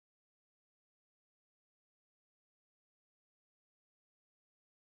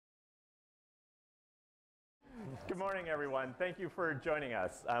Good morning, everyone. Thank you for joining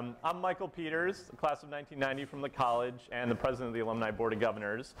us. I'm Michael Peters, class of 1990 from the college and the president of the Alumni Board of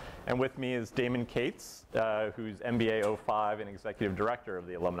Governors. And with me is Damon Cates, who's MBA 05 and executive director of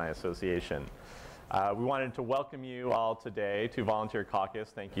the Alumni Association. We wanted to welcome you all today to Volunteer Caucus.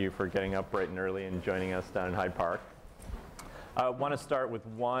 Thank you for getting up bright and early and joining us down in Hyde Park. I want to start with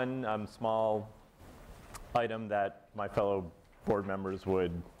one small item that my fellow board members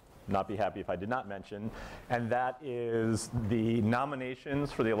would not be happy if I did not mention, and that is the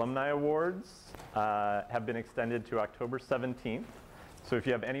nominations for the Alumni Awards have been extended to October 17th. So if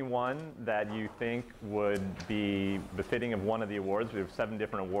you have anyone that you think would be befitting of one of the awards, we have 7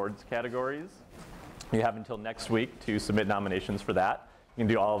 different awards categories. You have until next week to submit nominations for that. You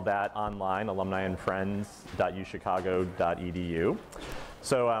can do all of that online, alumniandfriends.uchicago.edu.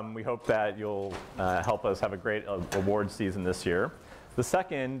 So we hope that you'll help us have a great award season this year. The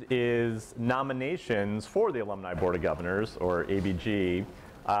second is nominations for the Alumni Board of Governors, or ABG,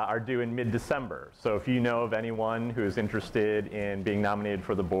 are due in mid-December. So if you know of anyone who is interested in being nominated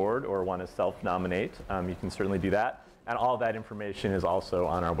for the board or want to self-nominate, you can certainly do that. And all that information is also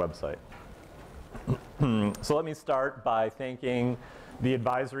on our website. So let me start by thanking the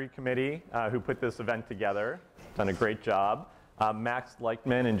advisory committee who put this event together. Done a great job. Max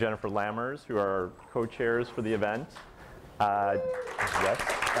Leichtman and Jennifer Lammers, who are co-chairs for the event. Yes,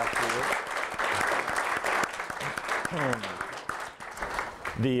 absolutely.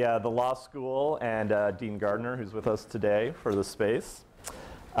 The law school and Dean Gardner, who's with us today for the space,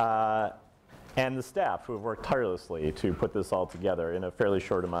 and the staff who have worked tirelessly to put this all together in a fairly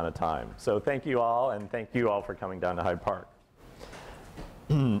short amount of time. So thank you all, and thank you all for coming down to Hyde Park.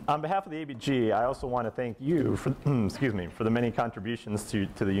 On behalf of the ABG, I also want to thank you for, for the many contributions to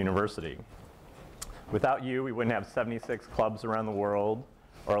the university. Without you, we wouldn't have 76 clubs around the world,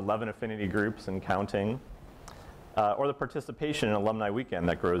 or 11 affinity groups and counting, or the participation in Alumni Weekend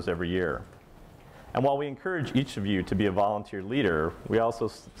that grows every year. And while we encourage each of you to be a volunteer leader, we also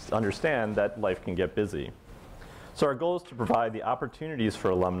understand that life can get busy. So our goal is to provide the opportunities for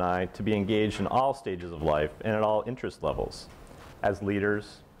alumni to be engaged in all stages of life and at all interest levels, as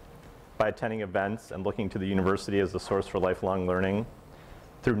leaders, by attending events and looking to the university as a source for lifelong learning,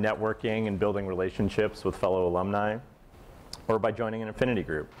 through networking and building relationships with fellow alumni, or by joining an affinity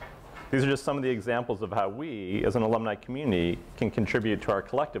group. These are just some of the examples of how we, as an alumni community, can contribute to our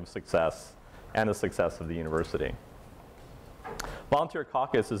collective success and the success of the university. Volunteer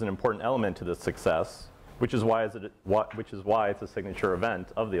Caucus is an important element to this success, which is why it's a signature event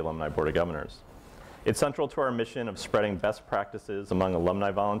of the Alumni Board of Governors. It's central to our mission of spreading best practices among alumni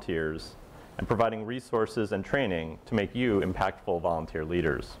volunteers and providing resources and training to make you impactful volunteer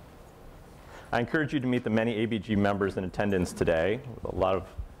leaders. I encourage you to meet the many ABG members in attendance today. A lot of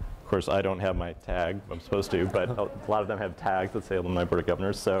course, I don't have my tag, I'm supposed to, but a lot of them have tags that say Alumni Board of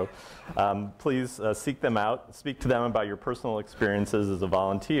Governors. So please seek them out, speak to them about your personal experiences as a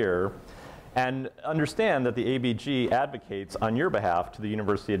volunteer, and understand that the ABG advocates on your behalf to the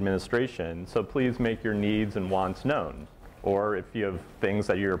university administration, so please make your needs and wants known. Or if you have things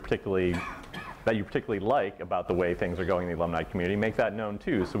that you particularly like about the way things are going in the alumni community, make that known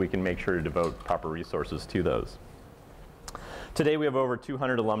too, so we can make sure to devote proper resources to those. Today we have over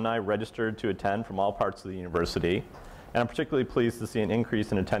 200 alumni registered to attend from all parts of the university, and I'm particularly pleased to see an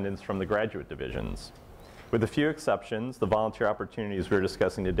increase in attendance from the graduate divisions. With a few exceptions, the volunteer opportunities we're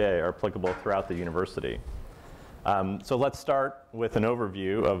discussing today are applicable throughout the university. So let's start with an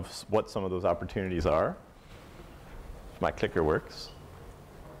overview of what some of those opportunities are. If my clicker works.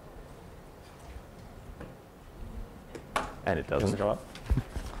 And it doesn't go up.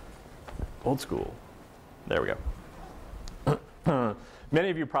 Old school. There we go. Many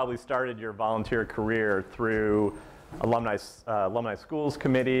of you probably started your volunteer career through Alumni Schools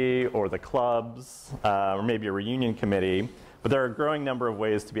Committee or the clubs, or maybe a reunion committee, but there are a growing number of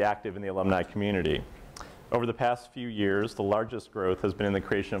ways to be active in the alumni community. Over the past few years, the largest growth has been in the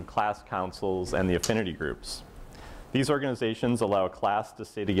creation of class councils and the affinity groups. These organizations allow a class to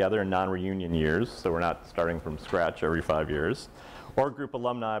stay together in non-reunion years, so we're not starting from scratch every 5 years, or group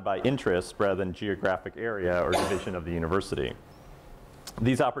alumni by interest rather than geographic area or division of the university.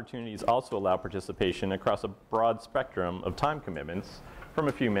 These opportunities also allow participation across a broad spectrum of time commitments, from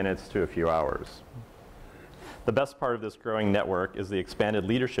a few minutes to a few hours. The best part of this growing network is the expanded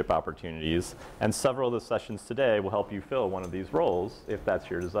leadership opportunities, and several of the sessions today will help you fill one of these roles if that's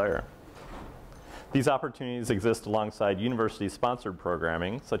your desire. These opportunities exist alongside university-sponsored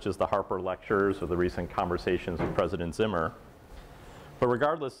programming, such as the Harper Lectures or the recent Conversations with President Zimmer. But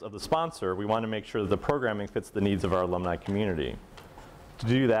regardless of the sponsor, we want to make sure that the programming fits the needs of our alumni community. To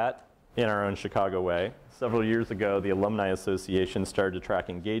do that, in our own Chicago way. Several years ago, the Alumni Association started to track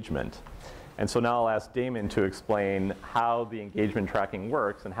engagement. And so now I'll ask Damon to explain how the engagement tracking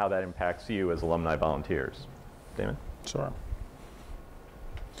works and how that impacts you as alumni volunteers. Damon? Sure.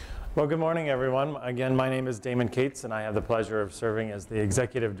 Well, good morning, everyone. Again, my name is Damon Cates, and I have the pleasure of serving as the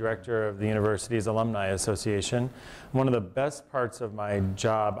Executive Director of the university's Alumni Association. One of the best parts of my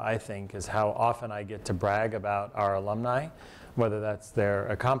job, I think, is how often I get to brag about our alumni, whether that's their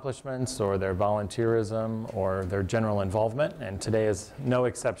accomplishments or their volunteerism or their general involvement. And today is no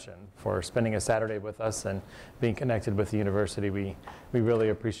exception. For spending a Saturday with us and being connected with the university, we really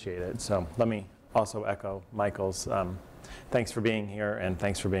appreciate it. So let me also echo Michael's thanks for being here and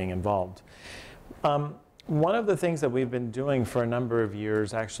thanks for being involved. One of the things that we've been doing for a number of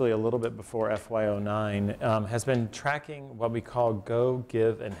years, actually a little bit before FY09, has been tracking what we call Go,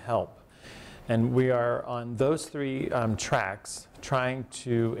 Give, and Help. And we are on those three tracks trying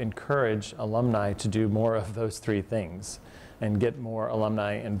to encourage alumni to do more of those three things and get more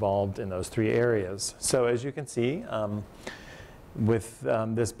alumni involved in those three areas. So as you can see, with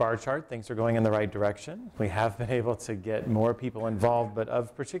this bar chart, things are going in the right direction. We have been able to get more people involved, but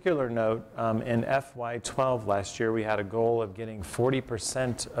of particular note, in FY12 last year, we had a goal of getting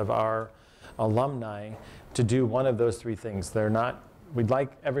 40% of our alumni to do one of those three things. We'd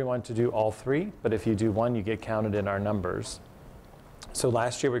like everyone to do all three, but if you do one, you get counted in our numbers. So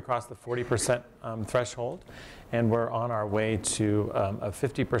last year, we crossed the 40% threshold, and we're on our way to a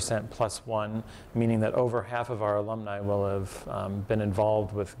 50% plus one, meaning that over half of our alumni will have been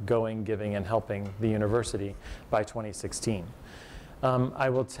involved with going, giving, and helping the university by 2016. I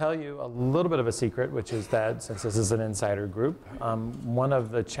will tell you a little bit of a secret, which is that since this is an insider group, one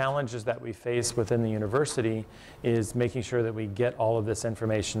of the challenges that we face within the university is making sure that we get all of this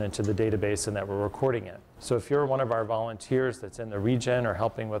information into the database and that we're recording it. So if you're one of our volunteers that's in the region or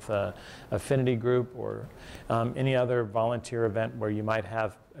helping with an affinity group or any other volunteer event where you might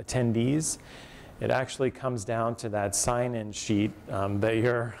have attendees, it actually comes down to that sign-in sheet when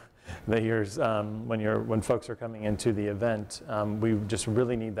folks are coming into the event. We just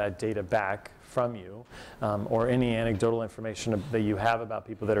really need that data back from you, or any anecdotal information that you have about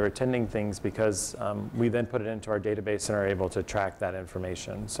people that are attending things, because we then put it into our database and are able to track that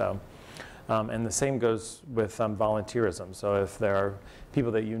information. So, and the same goes with volunteerism. So if there are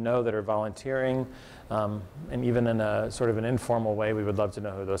people that you know that are volunteering, and even in a sort of an informal way, we would love to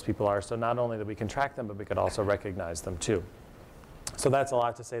know who those people are. So not only that we can track them, but we could also recognize them too. So that's a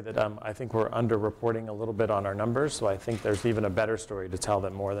lot to say that I think we're under-reporting a little bit on our numbers, so I think there's even a better story to tell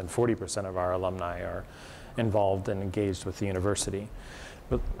that more than 40% of our alumni are involved and engaged with the university.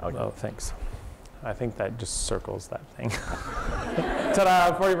 But, oh, thanks. I think that just circles that thing.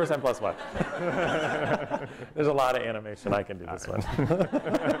 Ta-da, 40% plus one. There's a lot of animation. I can do this one.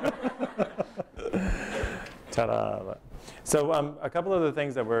 Ta-da. So a couple of the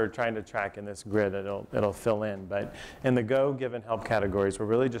things that we're trying to track in this grid, it'll fill in, but in the Go, Give, and Help categories, we're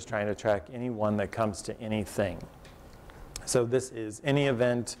really just trying to track anyone that comes to anything. So this is any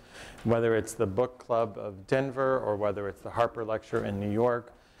event, whether it's the Book Club of Denver or whether it's the Harper Lecture in New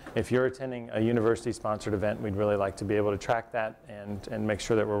York. If you're attending a university-sponsored event, we'd really like to be able to track that and make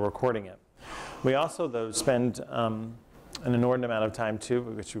sure that we're recording it. We also, though, spend an inordinate amount of time too,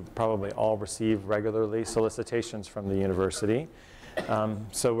 which you probably all receive regularly, solicitations from the university.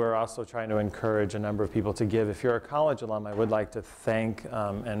 So we're also trying to encourage a number of people to give. If you're a college alum, I would like to thank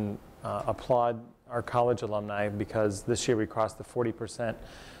and applaud our college alumni, because this year we crossed the 40%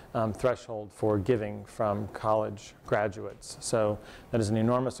 threshold for giving from college graduates. So that is an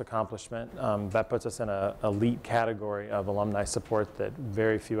enormous accomplishment. That puts us in an elite category of alumni support that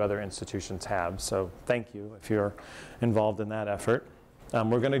very few other institutions have. So thank you if you're involved in that effort.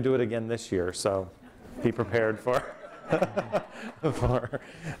 We're going to do it again this year, so be prepared for for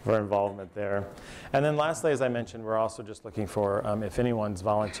involvement there. And then lastly, as I mentioned, we're also just looking for, if anyone's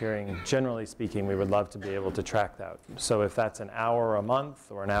volunteering, generally speaking, we would love to be able to track that. So if that's an hour a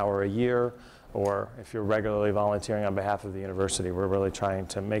month or an hour a year, or if you're regularly volunteering on behalf of the university, we're really trying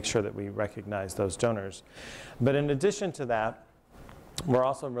to make sure that we recognize those donors. But in addition to that, we're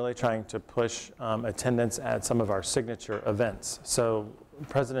also really trying to push attendance at some of our signature events. So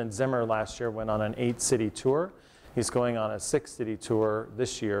President Zimmer last year went on an 8-city tour. He's going on a 6-city tour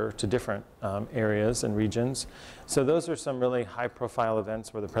this year to different areas and regions. So those are some really high-profile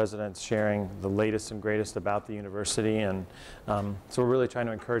events where the president's sharing the latest and greatest about the university. And so we're really trying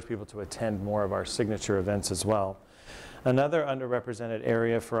to encourage people to attend more of our signature events as well. Another underrepresented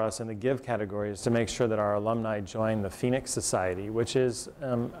area for us in the Give category is to make sure that our alumni join the Phoenix Society, which is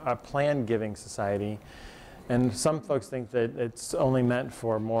a planned giving society. And some folks think that it's only meant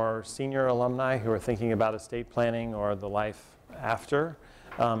for more senior alumni who are thinking about estate planning or the life after.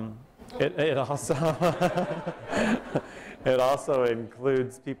 It also it also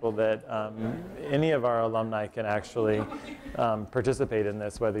includes people that any of our alumni can actually participate in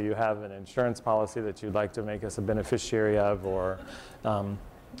this, whether you have an insurance policy that you'd like to make us a beneficiary of, or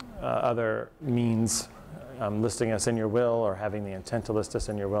other means, listing us in your will or having the intent to list us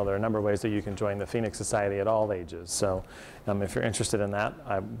in your will. There are a number of ways that you can join the Phoenix Society at all ages. So if you're interested in that,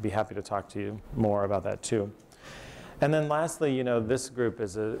 I'd be happy to talk to you more about that too. And then lastly, this group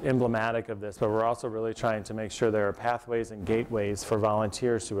is emblematic of this, but we're also really trying to make sure there are pathways and gateways for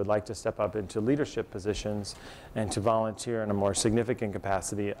volunteers who would like to step up into leadership positions and to volunteer in a more significant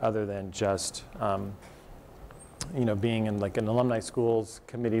capacity other than just being in like an alumni schools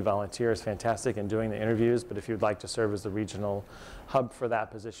committee volunteer is fantastic and doing the interviews, but if you'd like to serve as the regional hub for that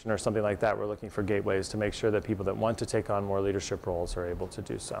position or something like that, we're looking for gateways to make sure that people that want to take on more leadership roles are able to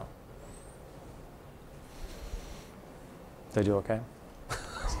do so. Did I do okay?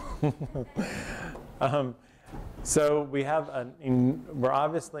 So we have, we're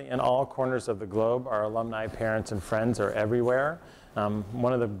obviously in all corners of the globe. Our alumni, parents, and friends are everywhere.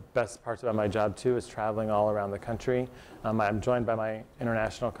 One of the best parts about my job, too, is traveling all around the country. I'm joined by my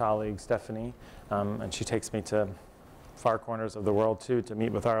international colleague, Stephanie, and she takes me to far corners of the world, too, to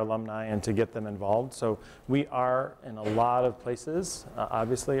meet with our alumni and to get them involved. So we are in a lot of places,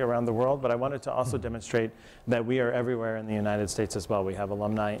 obviously, around the world, but I wanted to also demonstrate that we are everywhere in the United States as well. We have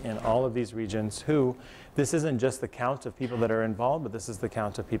alumni in all of these regions who, this isn't just the count of people that are involved, but this is the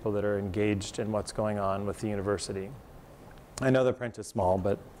count of people that are engaged in what's going on with the university. I know the print is small,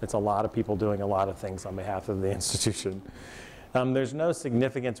 but it's a lot of people doing a lot of things on behalf of the institution. There's no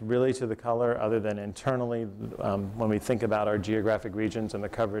significance really to the color other than internally when we think about our geographic regions and the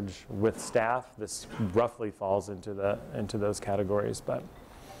coverage with staff, this roughly falls into those categories. But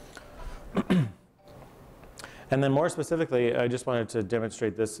and then more specifically, I just wanted to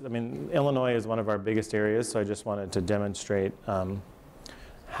demonstrate this. I mean, Illinois is one of our biggest areas, so I just wanted to demonstrate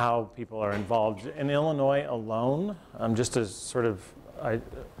how people are involved. In Illinois alone, just to sort of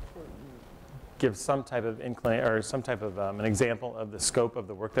give some type of an example of the scope of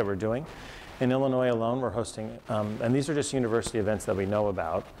the work that we're doing. In Illinois alone, we're hosting, and these are just university events that we know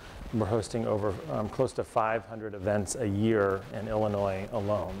about, we're hosting over close to 500 events a year in Illinois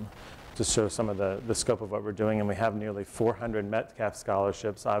alone to show some of the scope of what we're doing. And we have nearly 400 Metcalf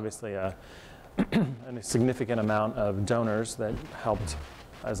scholarships, obviously a significant amount of donors that helped,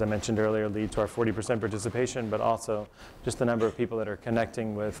 as I mentioned earlier, lead to our 40% participation, but also just the number of people that are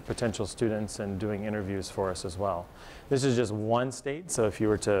connecting with potential students and doing interviews for us as well. This is just one state, so if you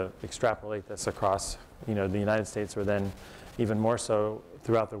were to extrapolate this across the United States, or then even more so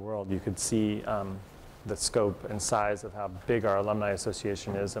throughout the world, you could see the scope and size of how big our Alumni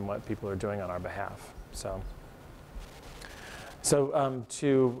Association is and what people are doing on our behalf. So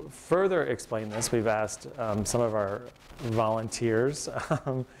to further explain this, we've asked some of our volunteers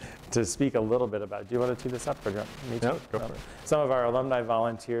to speak a little bit about. Do you want to tee this up, or do you want me to? No, go for it. Some of our alumni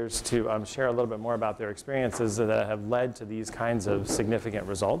volunteers to share a little bit more about their experiences that have led to these kinds of significant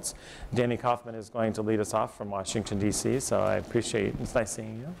results. Danny Kaufman is going to lead us off from Washington, D.C., so I appreciate, it's nice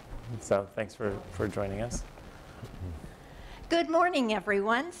seeing you. So thanks for joining us. Good morning,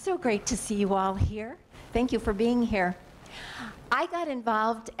 everyone. So great to see you all here. Thank you for being here. I got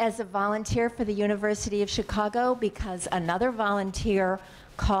involved as a volunteer for the University of Chicago because another volunteer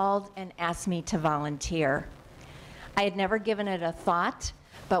called and asked me to volunteer. I had never given it a thought,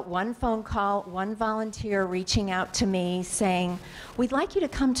 but one phone call, one volunteer reaching out to me saying, "We'd like you to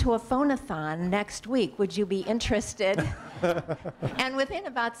come to a phone-a-thon next week. Would you be interested?" And within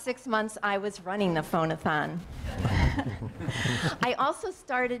about 6 months, I was running the phone-a-thon. I also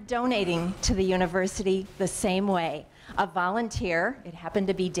started donating to the university the same way. A volunteer, it happened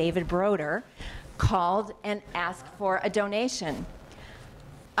to be David Broder, called and asked for a donation.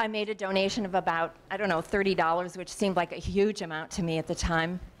 I made a donation of about, I don't know, $30, which seemed like a huge amount to me at the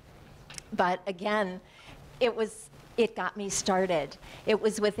time. But again, it got me started. It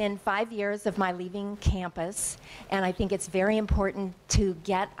was within 5 years of my leaving campus, and I think it's very important to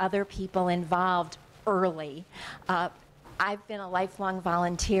get other people involved early. I've been a lifelong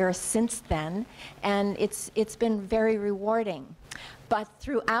volunteer since then, and it's been very rewarding. But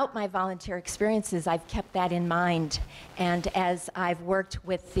throughout my volunteer experiences, I've kept that in mind. And as I've worked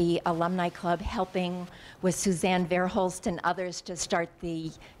with the Alumni Club, helping with Suzanne Verholst and others to start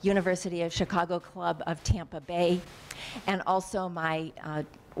the University of Chicago Club of Tampa Bay, and also my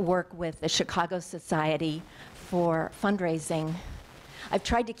work with the Chicago Society for fundraising, I've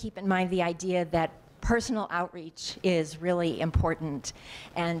tried to keep in mind the idea that personal outreach is really important.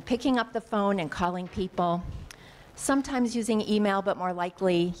 And picking up the phone and calling people, sometimes using email, but more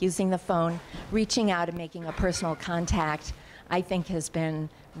likely using the phone, reaching out and making a personal contact, I think has been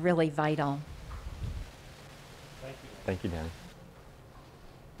really vital. Thank you. Thank you, Danny.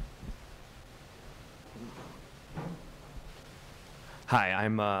 Hi,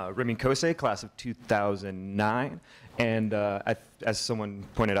 I'm Remy Kose, class of 2009, and as someone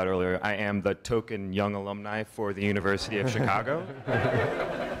pointed out earlier, I am the token young alumni for the University of Chicago.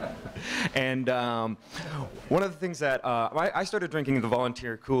 And one of the things that I started drinking the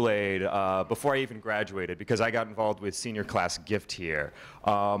volunteer Kool-Aid before I even graduated because I got involved with senior class gift here.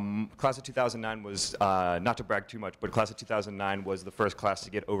 Class of 2009 was, not to brag too much, but class of 2009 was the first class to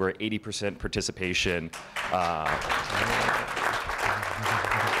get over 80% participation.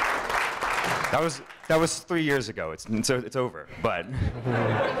 That was 3 years ago. It's over, but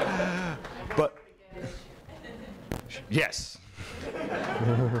yes.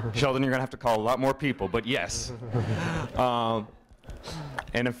 Sheldon, you're gonna have to call a lot more people, but yes. And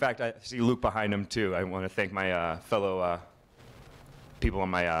in fact, I see Luke behind him too. I want to thank my fellow people on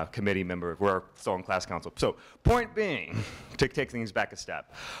my committee member. We're still on class council. So, point being, to take things back a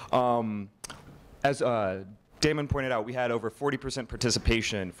step, as Damon pointed out, we had over 40%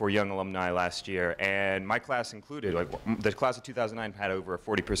 participation for young alumni last year, and my class included. Like the class of 2009 had over a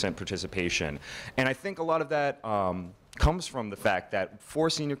 40% participation, and I think a lot of that comes from the fact that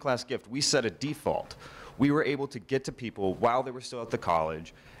for senior class gift, we set a default. We were able to get to people while they were still at the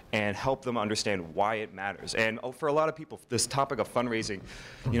college and help them understand why it matters. And for a lot of people, this topic of fundraising,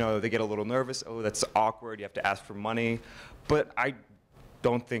 you know, they get a little nervous. Oh, that's awkward. You have to ask for money. But I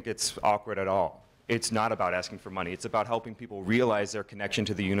don't think it's awkward at all. It's not about asking for money. It's about helping people realize their connection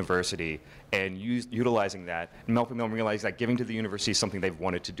to the university and utilizing that and helping them realize that giving to the university is something they've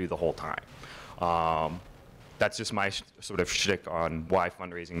wanted to do the whole time. That's just my sort of shtick on why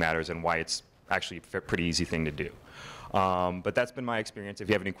fundraising matters and why it's actually a pretty easy thing to do. But that's been my experience. If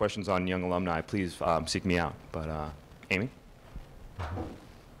you have any questions on young alumni, please seek me out. But Amy?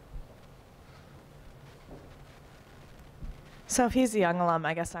 So if he's a young alum,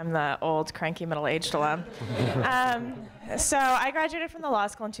 I guess I'm the old, cranky, middle-aged alum. So I graduated from the law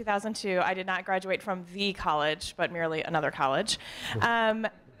school in 2002. I did not graduate from the college, but merely another college.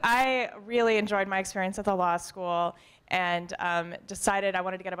 I really enjoyed my experience at the law school and decided I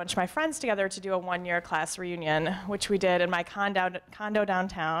wanted to get a bunch of my friends together to do a one-year class reunion, which we did in my condo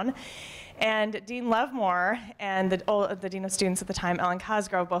downtown. And Dean Lovemore and the Dean of Students at the time, Ellen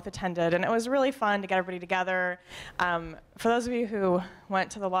Cosgrove, both attended. And it was really fun to get everybody together. For those of you who went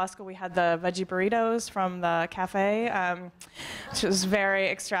to the law school, we had the veggie burritos from the cafe, which was a very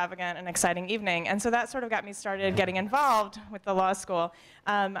extravagant and exciting evening. And so that sort of got me started getting involved with the law school.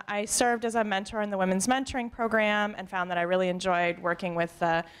 I served as a mentor in the women's mentoring program and found that I really enjoyed working with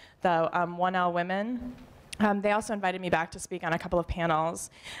the 1L women. They also invited me back to speak on a couple of panels.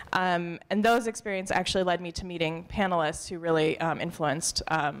 And those experiences actually led me to meeting panelists who really influenced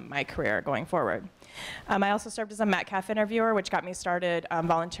my career going forward. I also served as a Metcalf interviewer, which got me started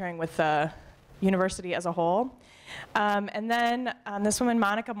volunteering with the university as a whole. And then this woman,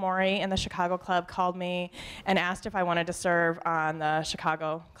 Monica Mori, in the Chicago Club called me and asked if I wanted to serve on the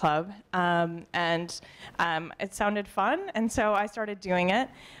Chicago Club. It sounded fun, and so I started doing it.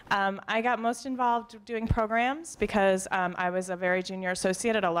 I got most involved doing programs because I was a very junior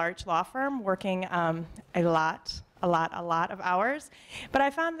associate at a large law firm working a lot of hours. But I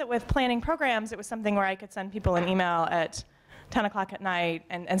found that with planning programs, it was something where I could send people an email at 10 o'clock at night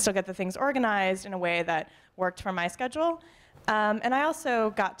and still get the things organized in a way that worked for my schedule. And I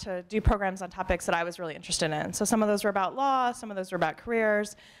also got to do programs on topics that I was really interested in. So some of those were about law, some of those were about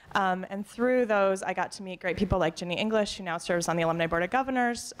careers. And through those, I got to meet great people like Ginny English, who now serves on the Alumni Board of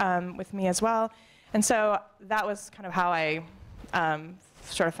Governors with me as well. And so that was kind of how I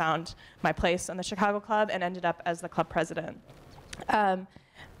sort of found my place in the Chicago Club and ended up as the club president.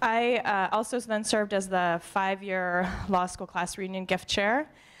 I also then served as the 5-year law school class reunion gift chair,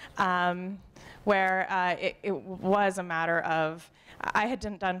 where it was a matter of, I had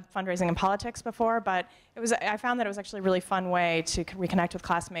done fundraising in politics before, but I found that it was actually a really fun way to reconnect with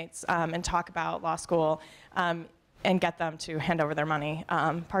classmates and talk about law school and get them to hand over their money,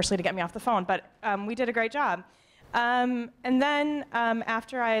 partially to get me off the phone, but we did a great job. And then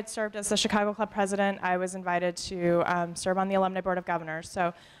after I had served as the Chicago Club president, I was invited to serve on the Alumni Board of Governors.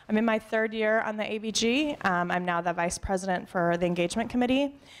 So I'm in my 3rd year on the ABG. I'm now the vice president for the engagement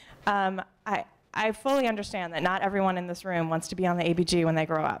committee. I fully understand that not everyone in this room wants to be on the ABG when they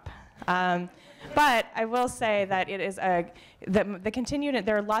grow up. But I will say that it is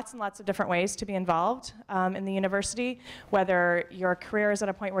there are lots and lots of different ways to be involved in the university, whether your career is at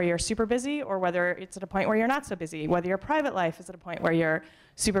a point where you're super busy or whether it's at a point where you're not so busy, whether your private life is at a point where you're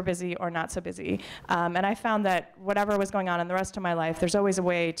super busy or not so busy. And I found that whatever was going on in the rest of my life, there's always a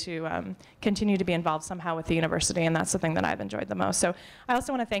way to continue to be involved somehow with the university, and that's the thing that I've enjoyed the most. So I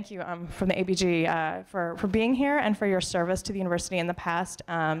also want to thank you from the ABG for being here and for your service to the university in the past,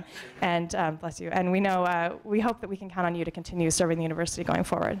 and bless you. And we hope that we can count on you to continue serving the university going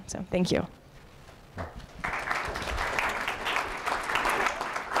forward. So thank you.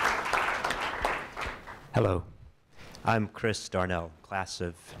 Hello, I'm Chris Darnell, class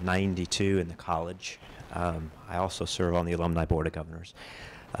of '92 in the college. I also serve on the Alumni Board of Governors,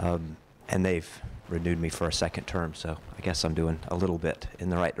 and they've renewed me for a second term, so I guess I'm doing a little bit in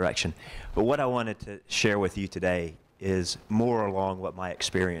the right direction. But what I wanted to share with you today is more along what my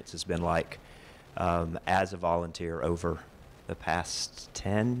experience has been like as a volunteer over the past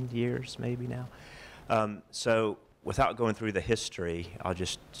 10 years, maybe now. So without going through the history, I'll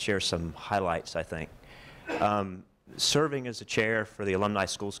just share some highlights, I think. Serving as a chair for the Alumni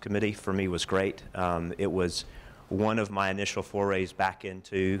Schools Committee for me was great. It was one of my initial forays back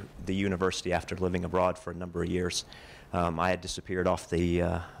into the university after living abroad for a number of years. I had disappeared off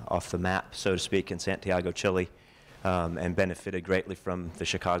the map, so to speak, in Santiago, Chile, and benefited greatly from the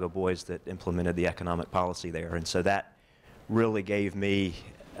Chicago boys that implemented the economic policy there. And so that really gave me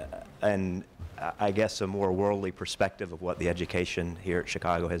I guess, a more worldly perspective of what the education here at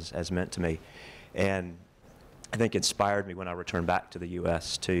Chicago has meant to me. And I think inspired me when I returned back to the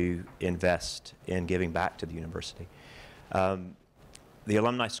U.S. to invest in giving back to the university. The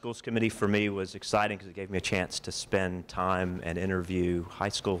Alumni Schools Committee for me was exciting because it gave me a chance to spend time and interview high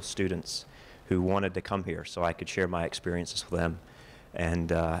school students who wanted to come here so I could share my experiences with them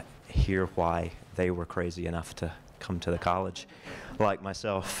and hear why they were crazy enough to come to the college like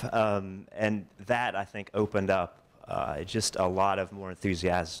myself. And that, I think, opened up just a lot of more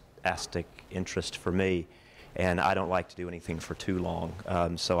enthusiastic interest for me. And I don't like to do anything for too long,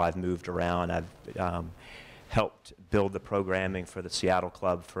 so I've moved around. I've helped build the programming for the Seattle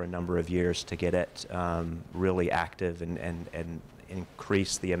Club for a number of years to get it really active and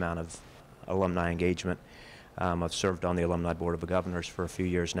increase the amount of alumni engagement. I've served on the Alumni Board of Governors for a few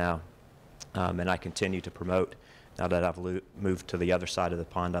years now, and I continue to promote. Now that I've moved to the other side of the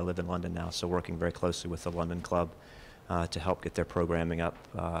pond, I live in London now, so working very closely with the London Club to help get their programming up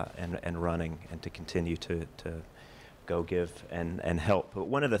and running and to continue to go give and help. But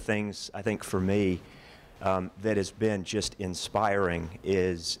one of the things I think for me that has been just inspiring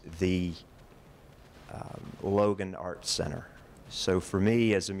is the Logan Arts Center. So for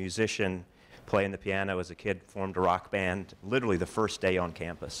me as a musician, playing the piano as a kid, formed a rock band literally the first day on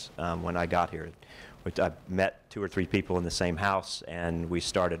campus when I got here. I met 2 or 3 people in the same house, and we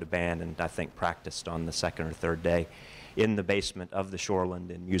started a band, and I think practiced on the second or third day in the basement of the Shoreland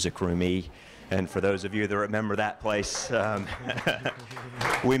in Music Room E. And for those of you that remember that place,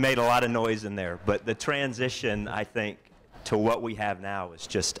 we made a lot of noise in there. But the transition, I think, to what we have now is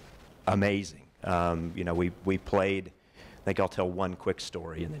just amazing. You know, we played, I think I'll tell one quick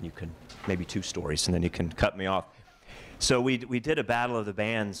story, and then you can, maybe 2 stories, and then you can cut me off. So we did a battle of the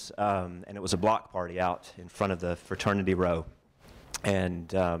bands, and it was a block party out in front of the fraternity row.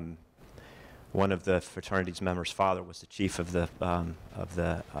 And one of the fraternity's members' father was the chief of the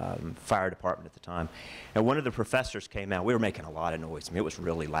fire department at the time. And one of the professors came out. We were making a lot of noise. I mean, it was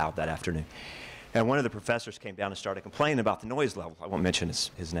really loud that afternoon. And one of the professors came down and started complaining about the noise level. I won't mention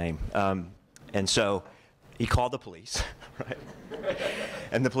his name. And so he called the police, right?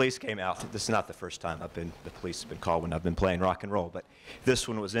 And the police came out. This is not the first time the police have been called when I've been playing rock and roll, but this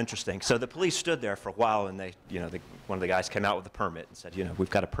one was interesting. So the police stood there for a while, and they, one of the guys came out with a permit and said, we've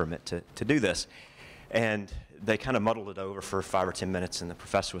got a permit to do this. And they kind of muddled it over for 5 or 10 minutes, and the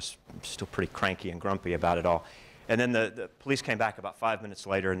professor was still pretty cranky and grumpy about it all. And then the police came back about 5 minutes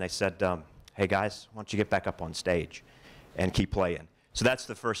later, and they said, hey guys, why don't you get back up on stage and keep playing? So that's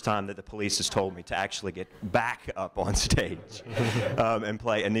the first time that the police has told me to actually get back up on stage and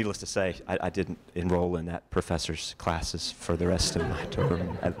play. And needless to say, I didn't enroll in that professor's classes for the rest of my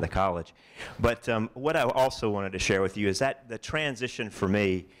term at the college. But what I also wanted to share with you is that the transition for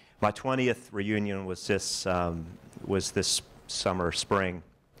me, my 20th reunion was this spring.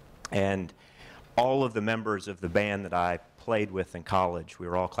 And all of the members of the band that I played with in college, we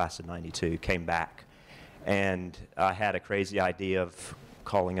were all class of '92, came back. And I had a crazy idea of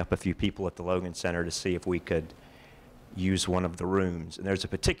calling up a few people at the Logan Center to see if we could use one of the rooms. And there's a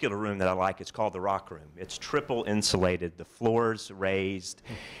particular room that I like. It's called the Rock Room. It's triple insulated. The floor's raised.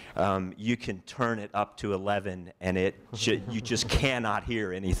 You can turn it up to 11, and you just cannot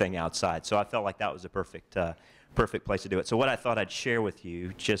hear anything outside. So I felt like that was a perfect place to do it. So what I thought I'd share with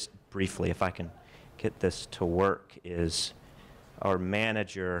you, just briefly, if I can get this to work, is our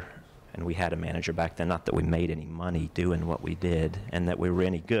manager, and we had a manager back then, not that we made any money doing what we did and that we were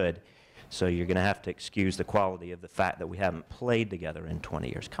any good. So you're going to have to excuse the quality of the fact that we haven't played together in 20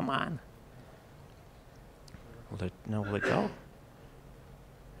 years. Come on. Will it go?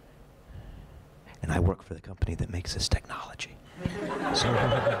 And I work for the company that makes this technology. So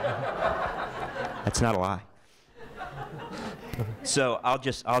that's not a lie. So I'll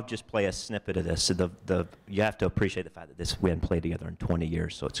just play a snippet of this. So you have to appreciate the fact that we hadn't played together in 20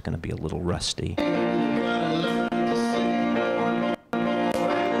 years, so it's going to be a little rusty.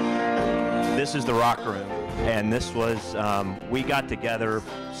 This is the Rock Room, and this was, we got together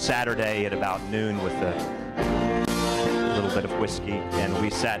Saturday at about noon with a little bit of whiskey, and we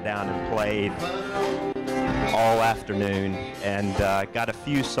sat down and played all afternoon, and got a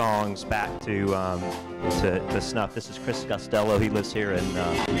few songs back to snuff. This is Chris Costello. He lives here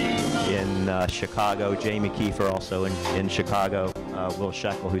in Chicago. Jamie Kiefer also in Chicago. Will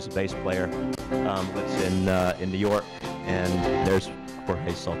Shekel, who's a bass player, lives in New York, and there's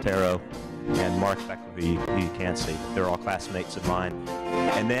Jorge Soltero and Mark Becker, who you can't see. They're all classmates of mine.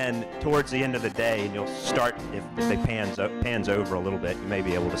 And then towards the end of the day, and you'll start, if they pans over a little bit, you may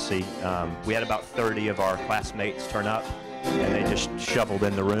be able to see, we had about 30 of our classmates turn up, and they just shoveled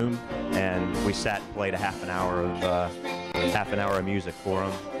in the room, and we sat and played a half an hour of music for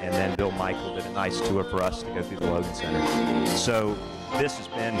them, and then Bill Michael did a nice tour for us to go through the Logan Center. So this has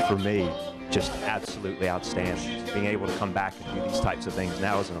been, for me, just absolutely outstanding. Being able to come back and do these types of things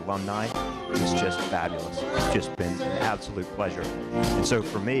now as an alumni is just fabulous. It's just been an absolute pleasure. And so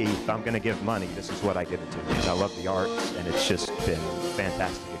for me, if I'm going to give money, this is what I give it to, because I love the arts, and it's just been a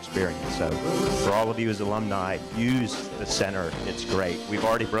fantastic experience. So for all of you as alumni, use the center. It's great. We've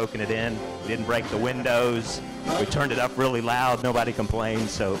already broken it in. We didn't break the windows. We turned it up really loud. Nobody complained.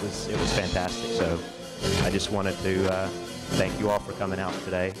 So it was fantastic. So I just wanted to thank you all for coming out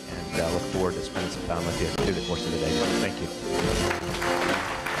today, and look forward to spending some time with you through the course of the day. Thank you.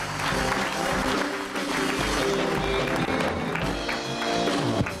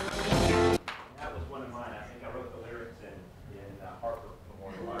 That was one of mine. I think I wrote the lyrics in Harper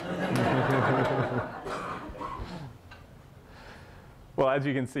Memorial. Well, as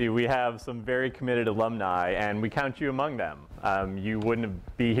you can see, we have some very committed alumni, and we count you among them. You wouldn't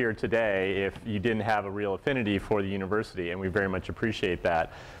be here today if you didn't have a real affinity for the university, and we very much appreciate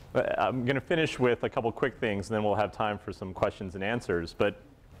that. I'm going to finish with a couple quick things, and then we'll have time for some questions and answers. But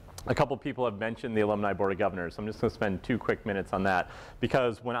a couple people have mentioned the Alumni Board of Governors. I'm just going to spend 2 quick minutes on that,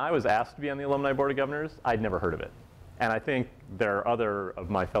 because when I was asked to be on the Alumni Board of Governors, I'd never heard of it. And I think there are other of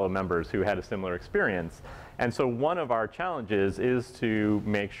my fellow members who had a similar experience. And so one of our challenges is to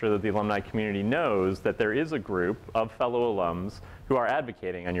make sure that the alumni community knows that there is a group of fellow alums who are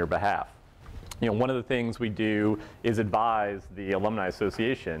advocating on your behalf. You know, one of the things we do is advise the Alumni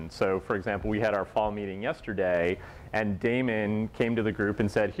Association. So for example, we had our fall meeting yesterday, and Damon came to the group and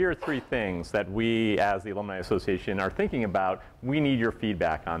said, here are 3 things that we as the Alumni Association are thinking about. We need your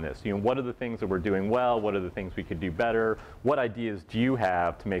feedback on this. You know, what are the things that we're doing well? What are the things we could do better? What ideas do you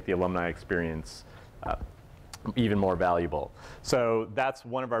have to make the alumni experience even more valuable? So that's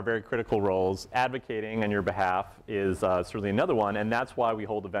one of our very critical roles. Advocating on your behalf is certainly another one, and that's why we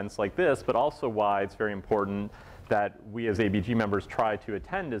hold events like this, but also why it's very important that we as ABG members try to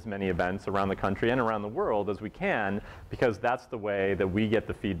attend as many events around the country and around the world as we can, because that's the way that we get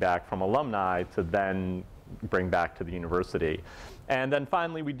the feedback from alumni to then bring back to the university. And then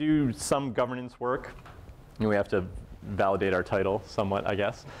finally, we do some governance work. We have to validate our title somewhat, I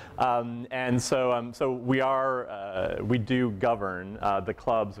guess. And so we do govern the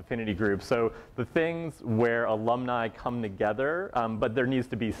club's affinity groups. So the things where alumni come together, but there needs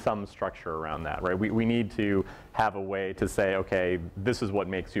to be some structure around that, right? We need to have a way to say, okay, this is what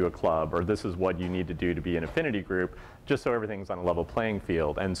makes you a club, or this is what you need to do to be an affinity group, just so everything's on a level playing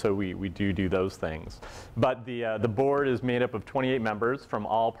field. And so we do those things. But the board is made up of 28 members from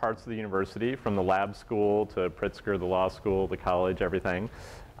all parts of the university, from the lab school to Pritzker, the law school, the college, everything.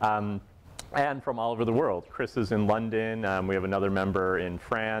 And from all over the world. Chris is in London. We have another member in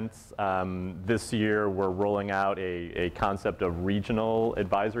France. This year, we're rolling out a concept of regional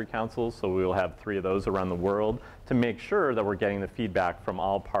advisory councils. So we will have 3 of those around the world to make sure that we're getting the feedback from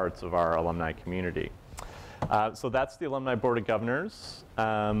all parts of our alumni community. So that's the Alumni Board of Governors.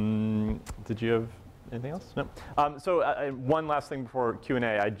 Did you have Anything else? No. So one last thing before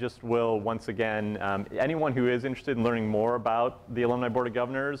Q&A. I just will once again, anyone who is interested in learning more about the Alumni Board of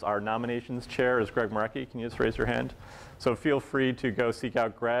Governors, our nominations chair is Greg Marecki. Can you just raise your hand? So feel free to go seek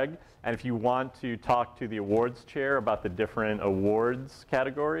out Greg. And if you want to talk to the awards chair about the different awards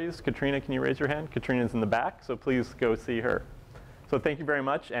categories, Katrina, can you raise your hand? Katrina's in the back, so please go see her. So thank you very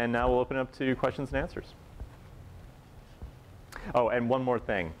much, and now we'll open up to questions and answers. Oh, and one more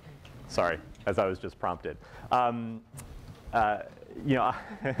thing. Sorry, as I was just prompted. You know,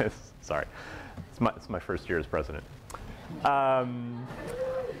 sorry, it's my first year as president.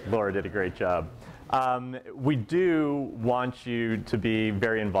 Laura did a great job. We do want you to be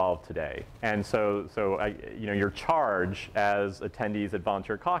very involved today. And so you know, your charge as attendees at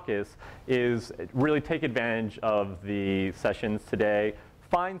Volunteer Caucus is really take advantage of the sessions today.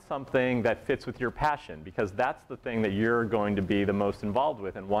 Find something that fits with your passion, because that's the thing that you're going to be the most involved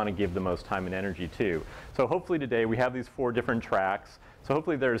with and want to give the most time and energy to. So hopefully today we have these 4 different tracks. So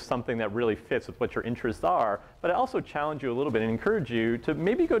hopefully there's something that really fits with what your interests are. But I also challenge you a little bit and encourage you to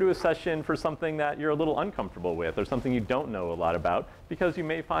maybe go to a session for something that you're a little uncomfortable with or something you don't know a lot about, because you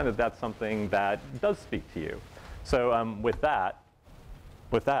may find that that's something that does speak to you. So with that,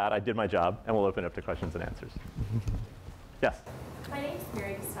 I did my job, and we'll open up to questions and answers. Yes? My name is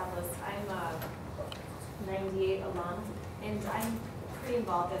Mary Gustavos. I'm a 98 alum, and I'm pretty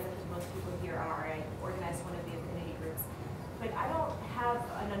involved, as I think most people here are. I organize one of the affinity groups. But I don't have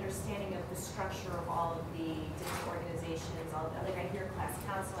an understanding of the structure of all of the different organizations. Like I hear class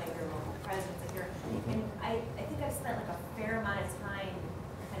council, I hear local presidents, and I think I've spent like a fair amount of time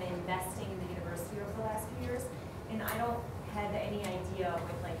kind of investing in the university over the last few years, and I don't have any idea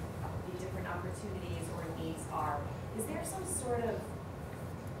what like the different opportunities or needs are. Is there some sort of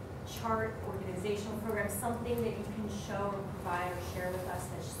chart, organizational program, something that you can show or provide or share with us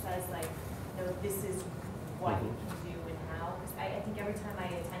that says like, you know, this is what you can do and how? Because I think every time I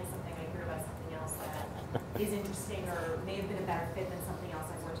attend something, I hear about something else that is interesting or may have been a better fit than something else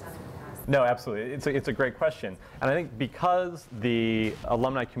I've worked on in the past. No, absolutely. It's a great question. And I think because the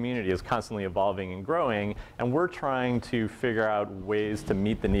alumni community is constantly evolving and growing, and we're trying to figure out ways to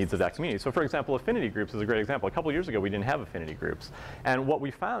meet the needs of that community. So for example, affinity groups is a great example. A couple of years ago, we didn't have affinity groups. And what we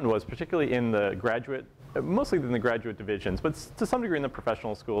found was, particularly in the graduate, mostly in the graduate divisions, but to some degree in the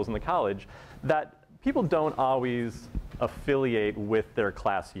professional schools and the college, that people don't always affiliate with their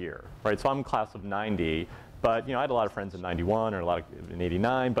class year, right? So I'm class of 90. But you know, I had a lot of friends in 91 or a lot in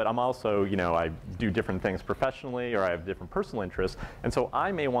 89, but I'm also, you know, I do different things professionally or I have different personal interests. And so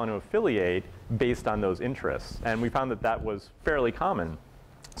I may want to affiliate based on those interests. And we found that that was fairly common.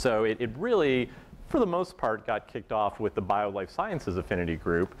 So it really, for the most part, got kicked off with the Bio-Life Sciences Affinity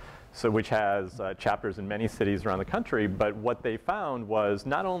Group, so which has chapters in many cities around the country. But what they found was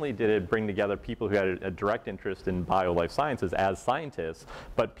not only did it bring together people who had a direct interest in bio-life sciences as scientists,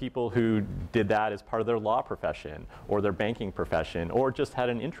 but people who did that as part of their law profession or their banking profession or just had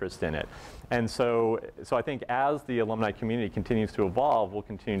an interest in it. And so I think as the alumni community continues to evolve, we'll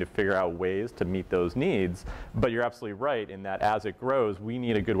continue to figure out ways to meet those needs. But you're absolutely right in that as it grows, we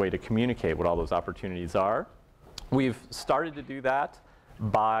need a good way to communicate what all those opportunities are. We've started to do that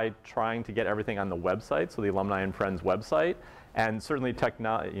by trying to get everything on the website, so the Alumni and Friends website. And certainly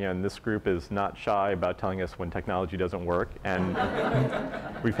technology, you know, and this group is not shy about telling us when technology doesn't work. And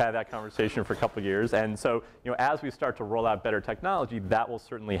we've had that conversation for a couple of years. And so, you know, as we start to roll out better technology, that will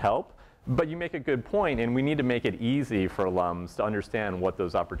certainly help. But you make a good point, and we need to make it easy for alums to understand what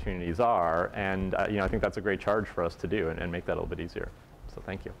those opportunities are. And you know, I think that's a great charge for us to do and make that a little bit easier. So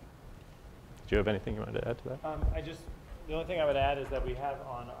thank you. Do you have anything you wanted to add to that? The only thing I would add is that we have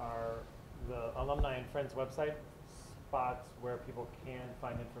on the Alumni and Friends website spots where people can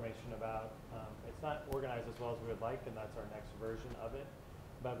find information about, it's not organized as well as we would like, and that's our next version of it,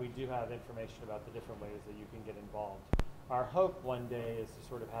 but we do have information about the different ways that you can get involved. Our hope one day is to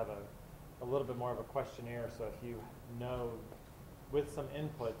sort of have a little bit more of a questionnaire, so if you know, with some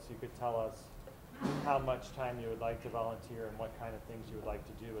inputs, you could tell us how much time you would like to volunteer and what kind of things you would like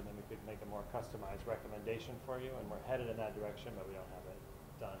to do, and then we could make a more customized recommendation for you, and we're headed in that direction, but we don't have it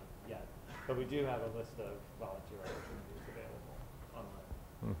done yet. But we do have a list of volunteer opportunities available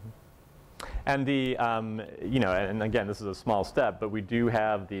online. Mm-hmm. And the, you know, and again, this is a small step, but we do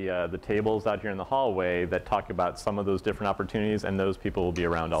have the tables out here in the hallway that talk about some of those different opportunities, and those people will be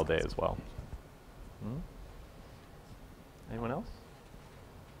around all day as well. Anyone else?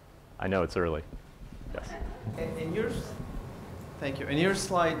 I know it's early. Yes. Thank you. In your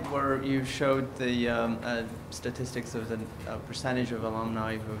slide where you showed the statistics of the percentage of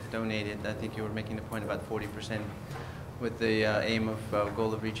alumni who have donated, I think you were making the point about 40% with the aim of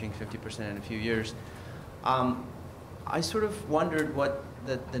goal of reaching 50% in a few years. I sort of wondered what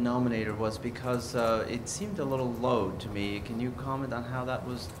the denominator was because it seemed a little low to me. Can you comment on how that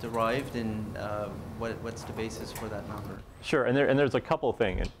was derived and what's the basis for that number? Sure, and there's a couple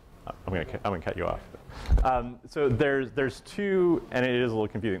things. I'm gonna cut you off. So there's two, and it is a little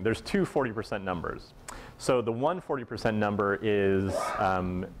confusing. There's two 40% numbers. So the one 40% number is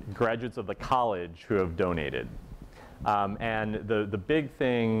graduates of the college who have donated. And the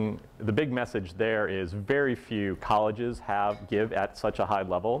big message there is very few colleges give at such a high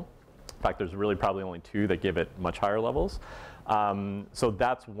level. In fact, there's really probably only two that give at much higher levels. So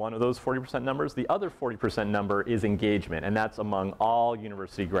that's one of those 40% numbers. The other 40% number is engagement, and that's among all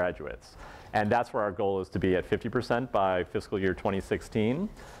university graduates. And that's where our goal is to be at 50% by fiscal year 2016.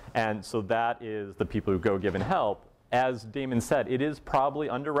 And so that is the people who go, give, and help. As Damon said, it is probably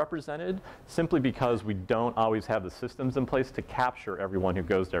underrepresented simply because we don't always have the systems in place to capture everyone who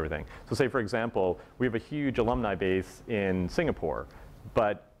goes to everything. So say, for example, we have a huge alumni base in Singapore,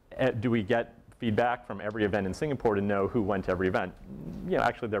 but do we get feedback from every event in Singapore to know who went to every event? Yeah,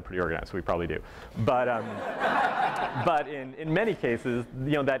 actually they're pretty organized, so we probably do. But, but in many cases,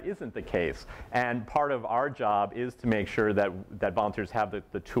 that isn't the case. And part of our job is to make sure that volunteers have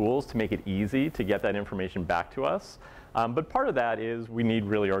the tools to make it easy to get that information back to us. But part of that is we need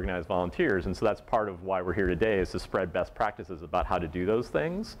really organized volunteers, and so that's part of why we're here today, is to spread best practices about how to do those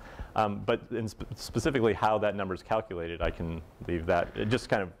things. But specifically how that number is calculated, I can leave that. Just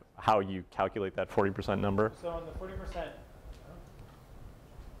kind of how you calculate that 40% number. So on the 40%,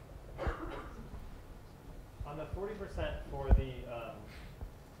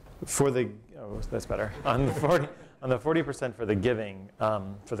 oh, that's better. On the 40% for the giving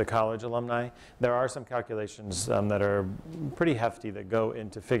for the college alumni, there are some calculations that are pretty hefty that go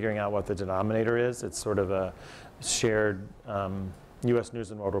into figuring out what the denominator is. It's sort of a shared U.S. News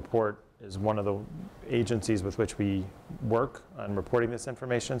and World Report is one of the agencies with which we work on reporting this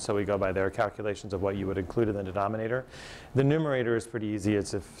information, so we go by their calculations of what you would include in the denominator. The numerator is pretty easy.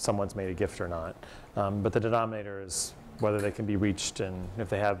 It's if someone's made a gift or not. But the denominator is whether they can be reached and if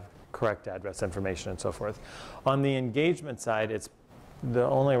they have correct address information and so forth. On the engagement side, it's the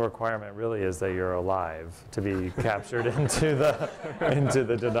only requirement really is that you're alive to be captured into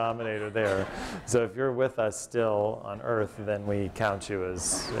the denominator there. So if you're with us still on Earth, then we count you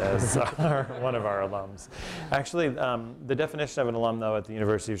as one of our alums. Actually, the definition of an alum, though, at the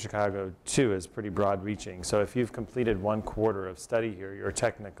University of Chicago, too, is pretty broad-reaching. So if you've completed 1/4 of study here, you're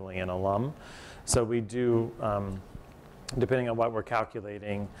technically an alum. So we do, depending on what we're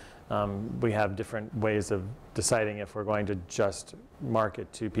calculating, we have different ways of deciding if we're going to just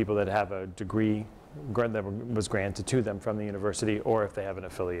market to people that have a degree that was granted to them from the university, or if they have an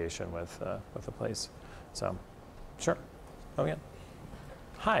affiliation with a place. So, sure. Oh, yeah.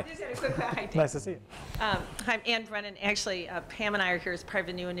 Hi. Just had a quick hi. Nice to see you. I'm Ann Brennan. Actually, Pam and I are here as part of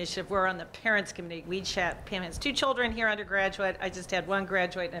a new initiative. We're on the parents committee. We chat. Pam has 2 children here, undergraduate. I just had 1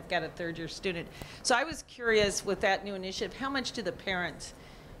 graduate, and I've got a 3rd-year student. So I was curious with that new initiative, how much do the parents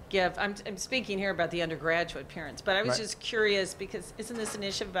give? I'm speaking here about the undergraduate parents, but I was just curious because isn't this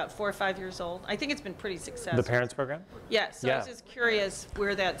initiative about 4 or 5 years old? I think it's been pretty successful. The parents program? Yes. So I was just curious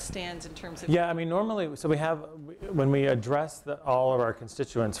where that stands in terms of. Yeah, I mean, normally, so we have, when we address all of our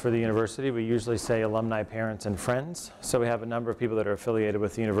constituents for the university, we usually say alumni, parents, and friends. So we have a number of people that are affiliated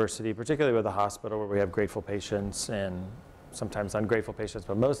with the university, particularly with the hospital, where we have grateful patients and sometimes ungrateful patients,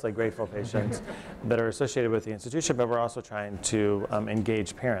 but mostly grateful patients that are associated with the institution, but we're also trying to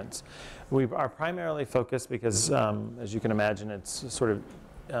engage parents. We are primarily focused because, as you can imagine, it's sort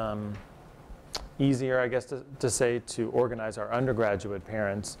of easier, I guess, to say, to organize our undergraduate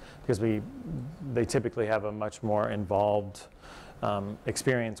parents because they typically have a much more involved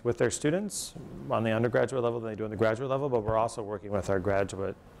experience with their students on the undergraduate level than they do on the graduate level, but we're also working with our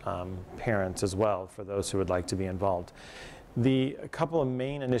graduate parents as well for those who would like to be involved. A couple of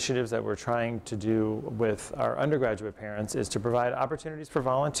main initiatives that we're trying to do with our undergraduate parents is to provide opportunities for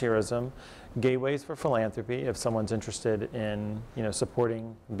volunteerism, gateways for philanthropy, if someone's interested in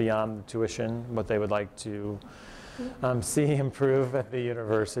supporting beyond the tuition what they would like to see improve at the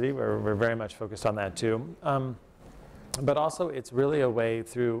university. We're very much focused on that too. But also it's really a way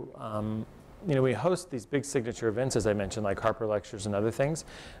through we host these big signature events, as I mentioned, like Harper Lectures and other things.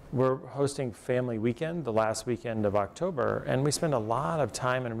 We're hosting Family Weekend the last weekend of October, and we spend a lot of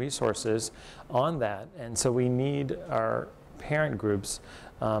time and resources on that. And so we need our parent groups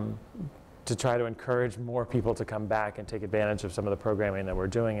to try to encourage more people to come back and take advantage of some of the programming that we're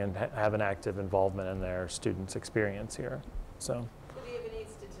doing and have an active involvement in their students' experience here. So. Do you have any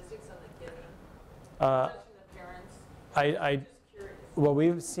statistics on the giving? The parents? Well,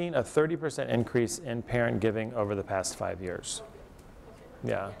 we've seen a 30% increase in parent giving over the past 5 years.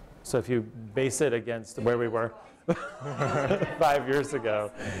 Yeah. So if you base it against where we were 5 years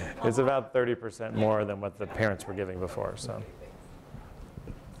ago, it's about 30% more than what the parents were giving before. So.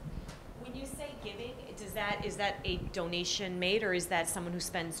 When you say giving, is that a donation made, or is that someone who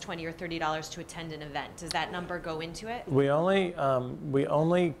spends $20 or $30 to attend an event? Does that number go into it? We only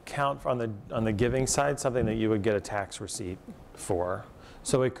count on the giving side something that you would get a tax receipt for.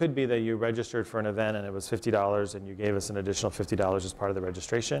 So it could be that you registered for an event and it was $50 and you gave us an additional $50 as part of the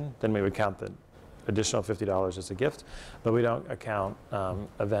registration. Then we would count the additional $50 as a gift, but we don't account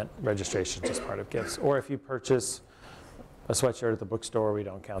event registrations as part of gifts. Or if you purchase a sweatshirt at the bookstore, we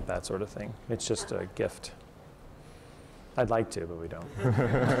don't count that sort of thing. It's just a gift. I'd like to, but we don't.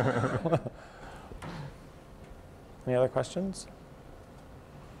 Any other questions?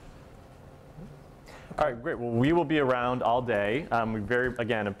 All right, great. Well, we will be around all day. We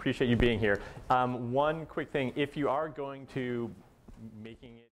again, appreciate you being here. One quick thing, if you are going to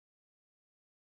making it